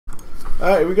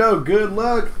Alright, here we go. Good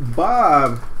luck,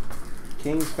 Bob.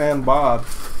 Kings fan Bob.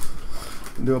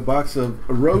 Do a box of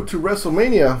Road to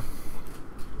Wrestlemania.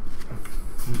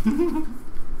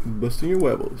 Busting your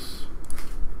huevos.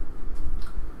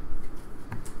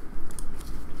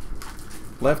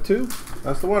 Left 2?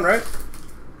 That's the one, right?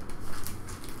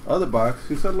 Other box.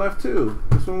 You said left 2.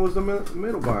 This one was the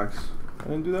middle box. I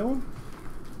didn't do that one?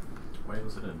 Why are you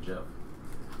listening to Jeff?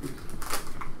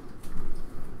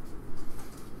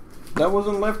 That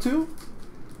wasn't left 2?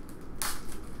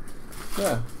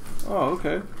 Yeah. Oh,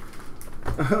 okay.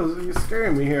 You're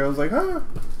scaring me here. I was like, huh?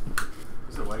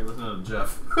 So why are you listening to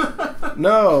Jeff?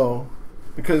 No.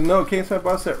 Because no, Kings fan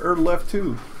Bob said left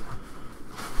 2.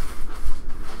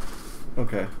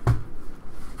 Okay.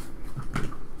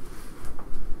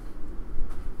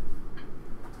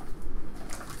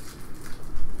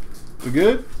 We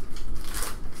good?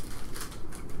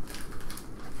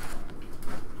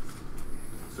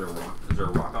 Is there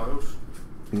a rock autos?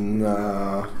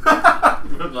 Nah.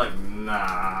 You look like, nah.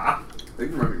 I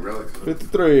think there might be relics.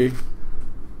 53.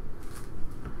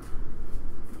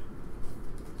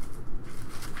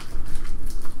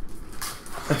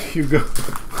 If you go.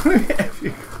 If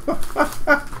you go.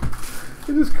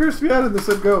 It just cursed me out and they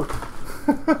said go.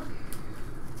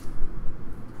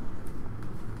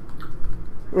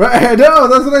 Right, I know,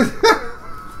 that's what I said.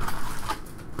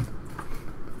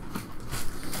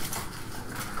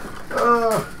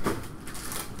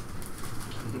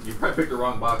 You probably picked the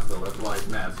wrong box though, that's why it's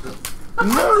mad.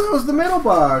 No, that was the middle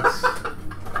box.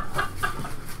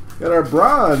 Got our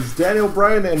bronze, Daniel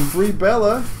Bryan and Brie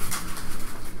Bella.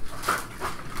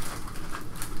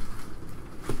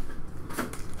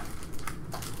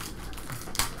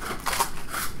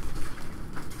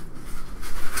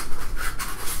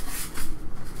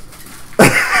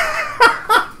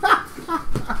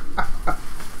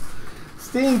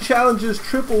 Sting challenges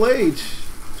Triple H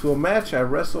to a match at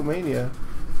WrestleMania.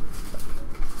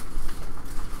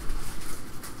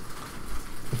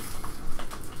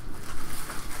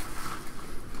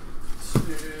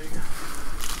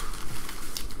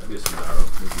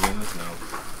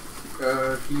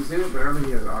 He's in it, but I don't think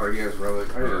he has an auto. He has relic.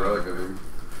 I got a relic of him.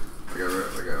 I got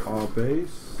a all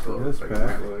base. Oh, This like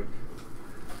pack. relic.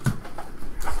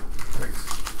 Thanks.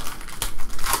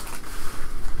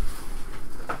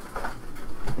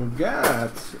 We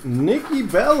got Nikki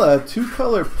Bella,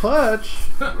 2-color putch.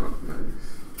 Oh,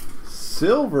 nice.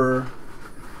 Silver.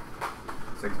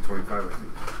 It's like 25, I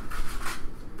think.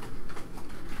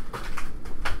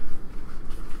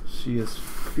 She is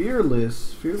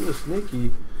fearless. Fearless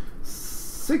Nikki.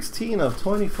 16 of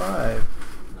 25.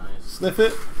 Nice. Sniff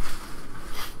it.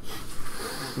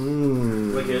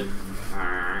 Mmm. Lick it.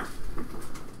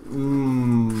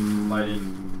 Mmm. Bite it.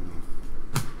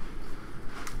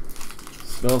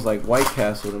 Smells like White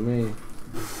Castle to me.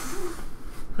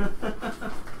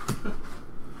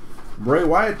 Bray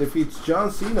Wyatt defeats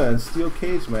John Cena in steel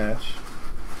cage match.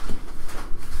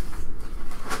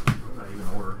 Not even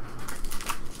order.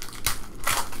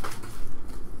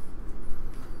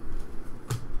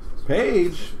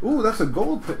 Page. Ooh, that's a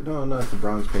gold page. No, no, it's a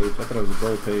bronze page. I thought it was a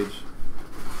gold page.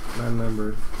 Not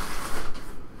numbered.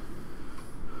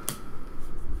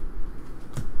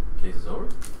 Case is over?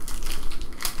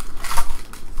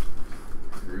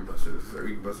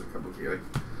 We busted a couple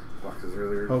of boxes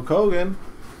earlier. Hulk Hogan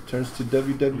turns to You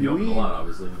opened a WWE. lot,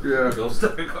 obviously. Yeah. Go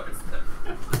step in cards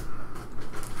there.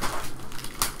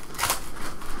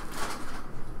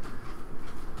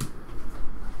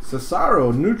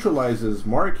 Cesaro neutralizes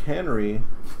Mark Henry.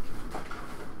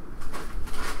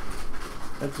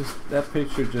 That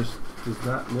picture just does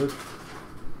not look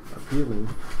appealing.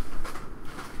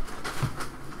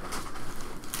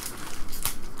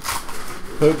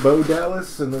 Put Bo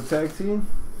Dallas in the tag team.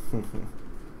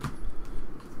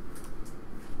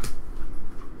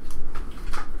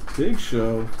 Big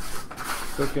Show.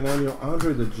 Second annual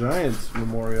Andre the Giant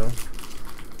Memorial.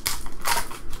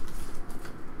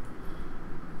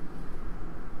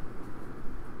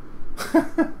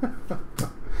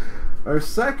 Our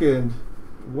second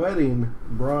wedding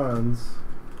bronze.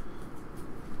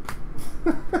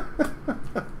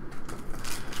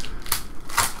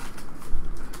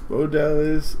 Bo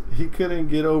Dallas, he couldn't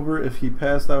get over if he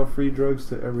passed out free drugs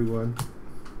to everyone.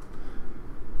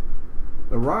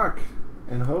 The Rock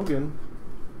and Hogan.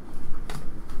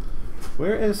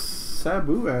 Where is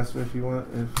Sabu? Asked me if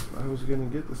I was gonna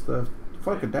get the stuff.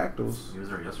 Funkadactyls. He was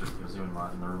there yesterday. He was even in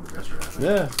the room yesterday, I think.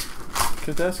 Yeah.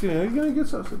 Kept asking me, are you gonna get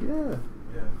some? I said, yeah.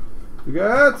 Yeah. We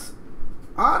got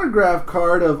autograph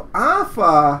card of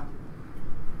Alpha.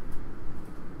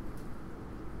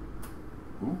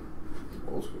 Ooh,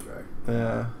 old school guy.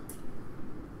 Yeah.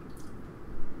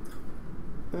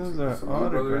 This is our Some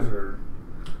Brothers autograph. or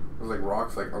it was like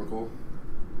Rock's like uncle.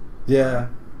 Yeah.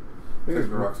 I think It's it's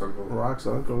Rock's uncle. Rock's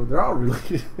uncle. They're all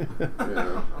related.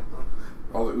 Yeah.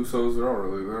 All the Usos, they're all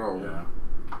really, they're all. Yeah.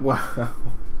 Wow.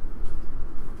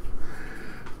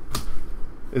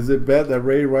 Is it bad that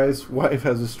Ray Rice's wife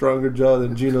has a stronger jaw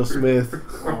than Geno Smith?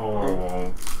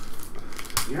 Oh.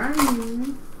 Yeah.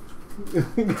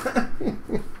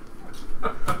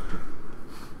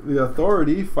 The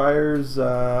Authority fires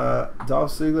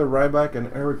Dolph Ziggler, Ryback,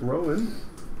 and Eric Rowan.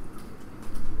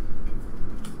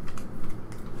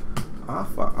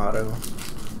 Alpha Auto.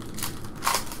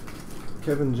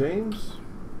 Kevin James.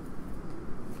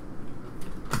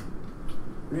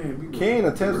 Man, Kane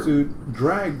attempts to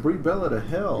drag Brie Bella to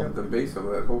hell. Yeah, the base of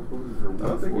that whole thing. I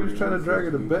don't think he was trying to drag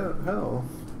her to hell.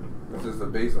 That's just the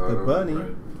base of The it. bunny.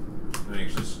 Right.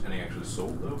 Any actually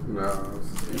sold though? No.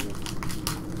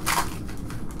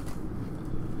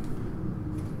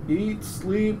 Eat,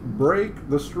 sleep, break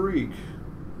the streak.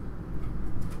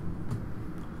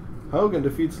 Hogan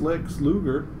defeats Lex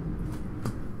Luger.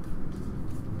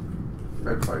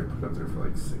 I'd probably put up there for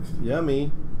like 60.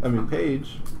 Yummy. I mean,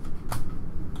 Paige.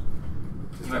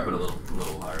 I might put a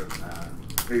little higher than that.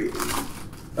 Hey,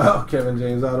 Oh, Kevin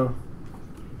James Auto.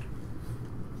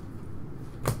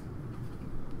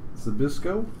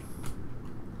 Zabisco.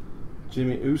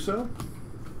 Jimmy Uso.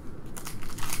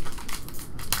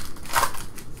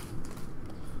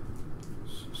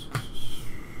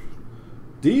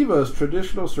 Divas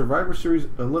Traditional Survivor Series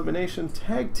Elimination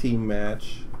Tag Team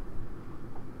Match.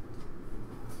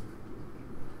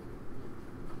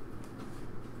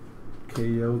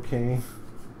 KO Kane.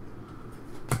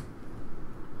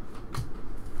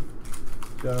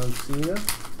 John Cena.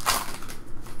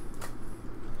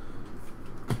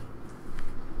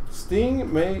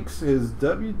 Sting makes his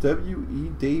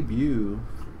WWE debut.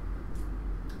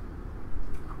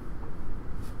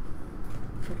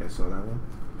 I think I saw that one.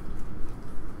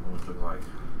 It took like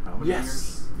how many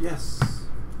years? Yes.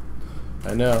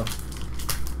 I know.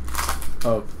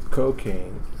 Oh,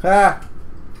 cocaine. Ha!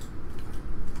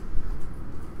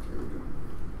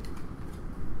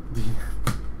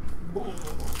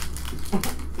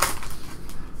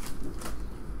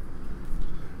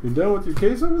 You done with your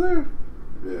case over there?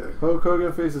 yeah. Hulk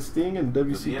Hogan faces Sting in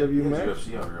WCW match.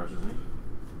 UFC autographs, isn't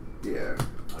he? Yeah.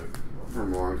 Like,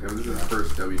 From a long time. This is his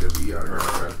first WWE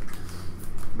autograph. right.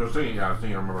 No, I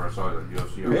remember I saw that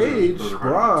UFC. Paige, Those are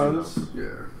probably bronze. Yeah.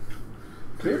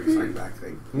 Could Clear be. sign back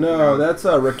thing. No, that's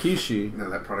Rikishi. No,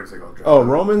 that product's like all dry. Oh,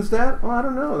 Roman's dad? Oh, I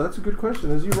don't know. That's a good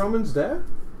question. Is he Roman's dad?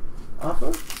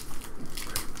 Alpha?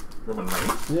 Roman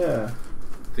Reigns? Yeah.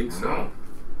 I think so.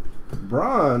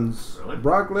 Bronze. Really?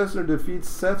 Brock Lesnar defeats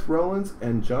Seth Rollins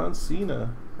and John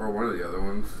Cena. Or one of the other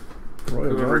ones. Royal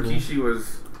Because Rumble. Rikishi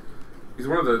was. He's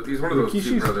one of those two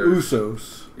Rikishi's brothers.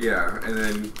 Usos. Yeah, and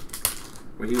then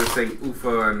when he was saying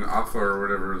Ufa and Alpha or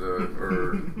whatever,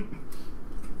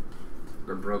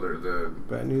 the brother, the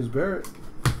Bad News Barrett.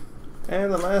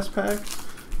 And the last pack,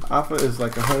 Alpha is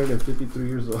like 153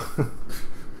 years old.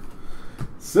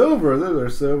 Silver, look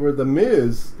at Silver. The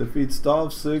Miz defeats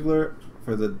Dolph Ziggler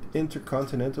for the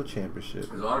Intercontinental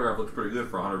Championship. His autograph looks pretty good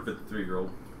for a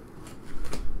 153-year-old.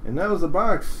 And that was the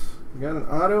box. We got an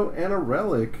auto and a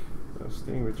relic.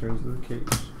 Sting returns to the cage.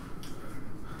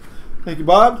 Thank you,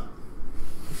 Bob.